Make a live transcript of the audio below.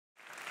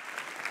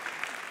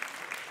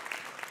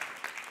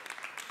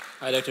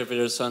Hi, Dr.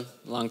 Peterson.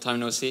 Long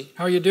time no see.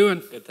 How are you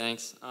doing? Good,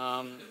 thanks.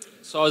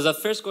 So I was at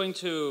first going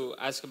to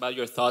ask about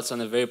your thoughts on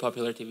the very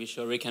popular TV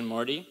show Rick and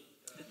Morty.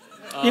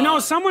 You know,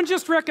 someone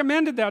just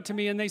recommended that to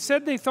me, and they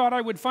said they thought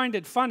I would find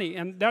it funny,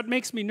 and that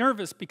makes me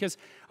nervous because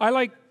I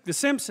like The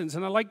Simpsons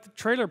and I like the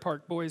Trailer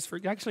Park Boys. I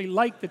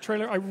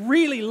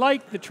really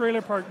like the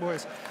Trailer Park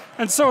Boys.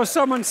 And so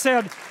someone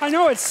said, I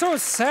know it's so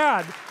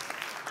sad,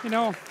 you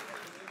know,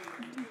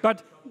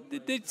 but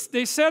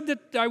they said that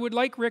I would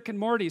like Rick and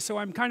Morty, so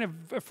I'm kind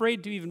of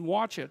afraid to even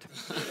watch it.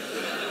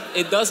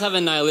 It does have a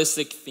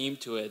nihilistic theme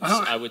to it,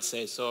 I would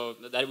say, so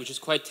which is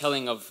quite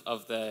telling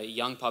of the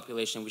young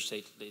population, which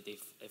they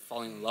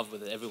fall in love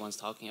with it. Everyone's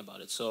talking about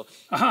it. So.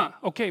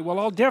 Okay, well,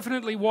 I'll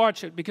definitely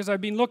watch it because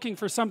I've been looking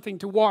for something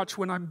to watch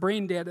when I'm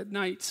brain dead at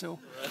night. So.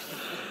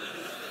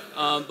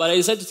 But I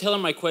decided to tailor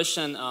my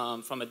question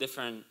from a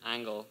different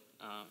angle,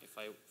 if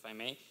I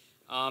may.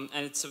 And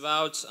it's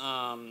about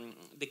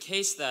the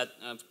case that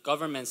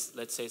governments,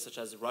 let's say, such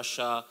as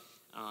Russia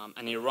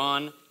and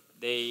Iran,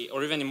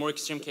 or even in more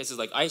extreme cases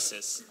like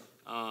ISIS,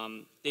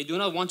 they do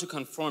not want to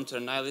conform to the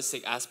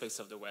nihilistic aspects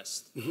of the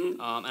West.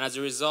 And as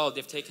a result,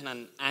 they've taken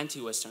an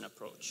anti-Western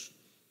approach.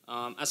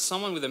 As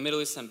someone with a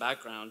Middle Eastern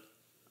background,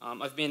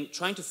 I've been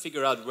trying to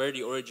figure out where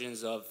the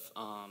origins of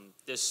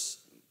this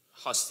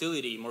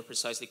hostility, more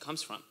precisely,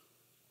 comes from,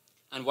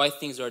 and why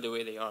things are the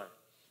way they are.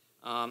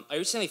 I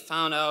recently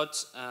found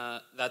out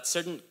that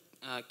certain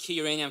key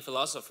Iranian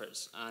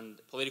philosophers and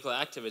political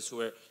activists who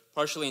were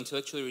partially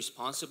intellectually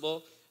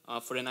responsible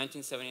for the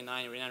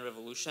 1979 Iranian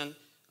Revolution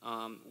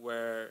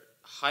were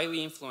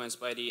highly influenced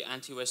by the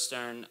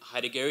anti-Western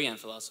Heideggerian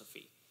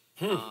philosophy.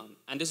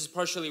 And this is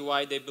partially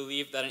why they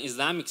believe that an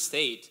Islamic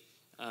state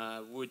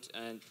would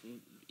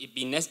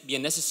be a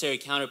necessary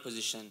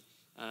counterposition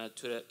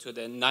to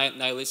the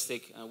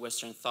nihilistic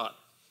Western thought.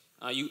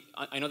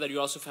 I know that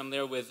you're also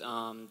familiar with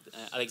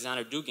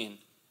Alexander Dugin,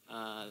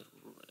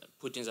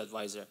 Putin's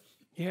advisor.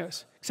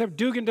 Yes, except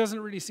Dugin doesn't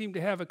really seem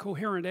to have a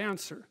coherent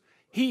answer.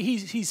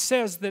 He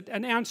says that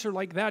an answer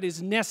like that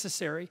is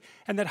necessary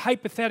and that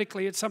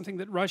hypothetically it's something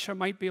that Russia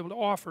might be able to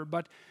offer,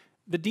 but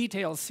the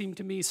details seem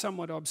to me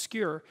somewhat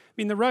obscure.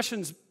 I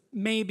mean,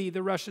 maybe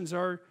the Russians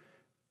are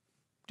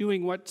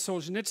doing what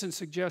Solzhenitsyn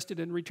suggested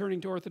and returning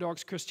to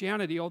Orthodox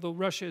Christianity, although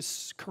Russia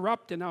is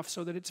corrupt enough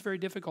so that it's very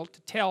difficult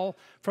to tell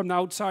from the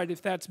outside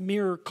if that's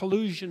mere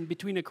collusion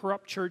between a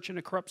corrupt church and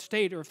a corrupt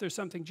state or if there's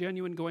something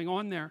genuine going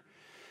on there.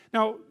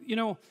 Now, you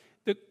know,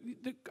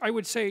 I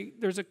would say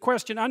there's a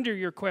question under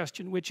your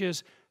question, which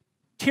is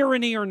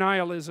tyranny or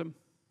nihilism?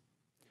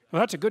 Well,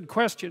 that's a good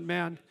question,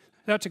 man.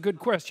 That's a good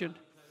question.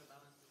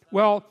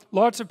 Well,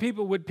 lots of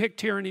people would pick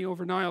tyranny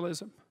over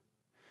nihilism.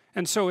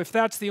 And so if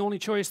that's the only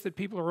choice that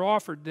people are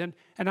offered, then,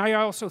 and I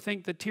also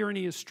think that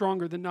tyranny is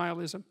stronger than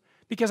nihilism.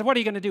 Because what are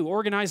you going to do,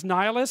 organize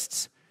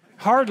nihilists?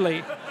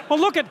 Hardly. Well,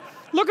 look at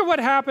what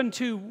happened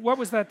to, what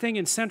was that thing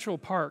in Central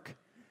Park?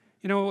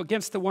 You know,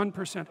 against the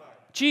 1%.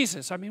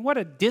 Jesus, I mean, what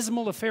a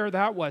dismal affair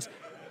that was.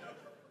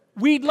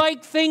 We'd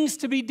like things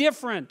to be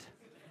different.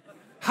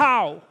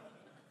 How?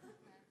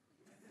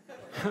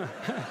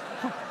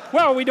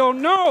 Well, we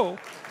don't know.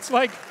 It's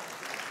like...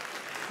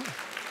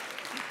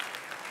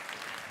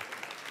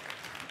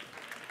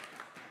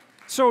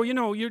 So, you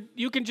know,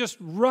 you can just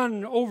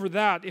run over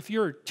that. If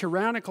you're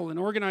tyrannical and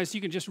organized,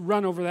 you can just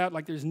run over that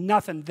like there's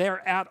nothing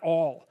there at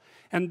all.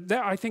 And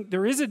I think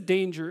there is a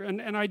danger,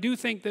 and I do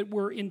think that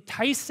we're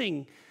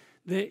enticing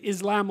the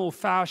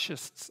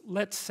Islamo-fascists,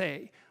 let's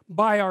say,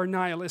 by our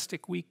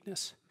nihilistic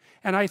weakness.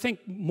 And I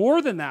think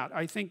more than that,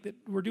 I think that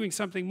we're doing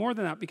something more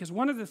than that, because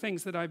one of the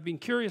things that I've been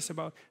curious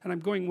about, and I'm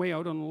going way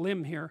out on a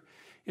limb here,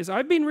 is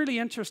I've been really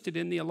interested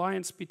in the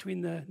alliance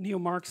between the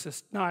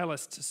neo-Marxist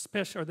nihilists,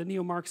 especially, or the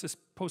neo-Marxist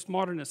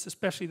postmodernists,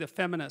 especially the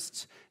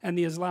feminists, and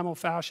the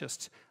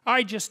Islamo-fascists.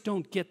 I just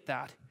don't get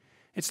that.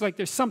 It's like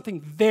there's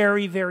something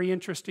very, very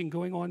interesting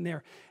going on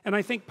there. And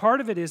I think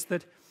part of it is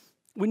that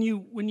when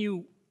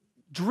you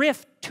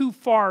drift too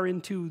far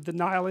into the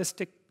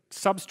nihilistic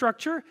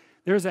substructure,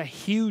 there's a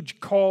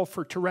huge call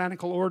for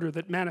tyrannical order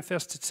that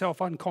manifests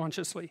itself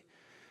unconsciously.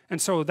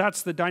 And so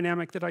that's the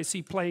dynamic that I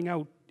see playing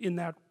out in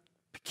that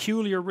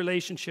peculiar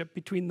relationship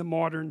between the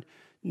modern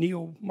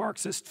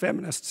neo-Marxist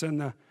feminists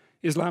and the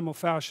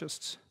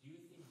Islamo-fascists. Do you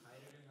think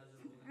Heidegger has a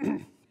role in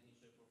any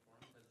shape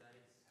or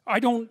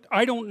form?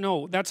 I don't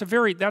know. That's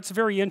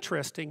very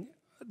interesting.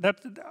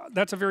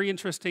 That's a very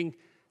interesting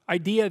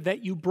idea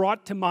that you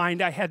brought to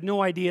mind. I had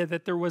no idea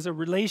that there was a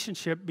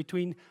relationship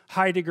between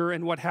Heidegger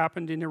and what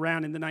happened in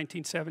Iran in the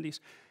 1970s.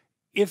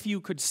 If you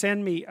could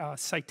send me a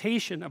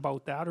citation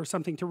about that or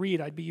something to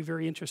read, I'd be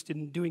very interested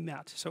in doing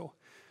that. So,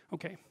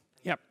 okay.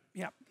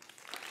 Yep.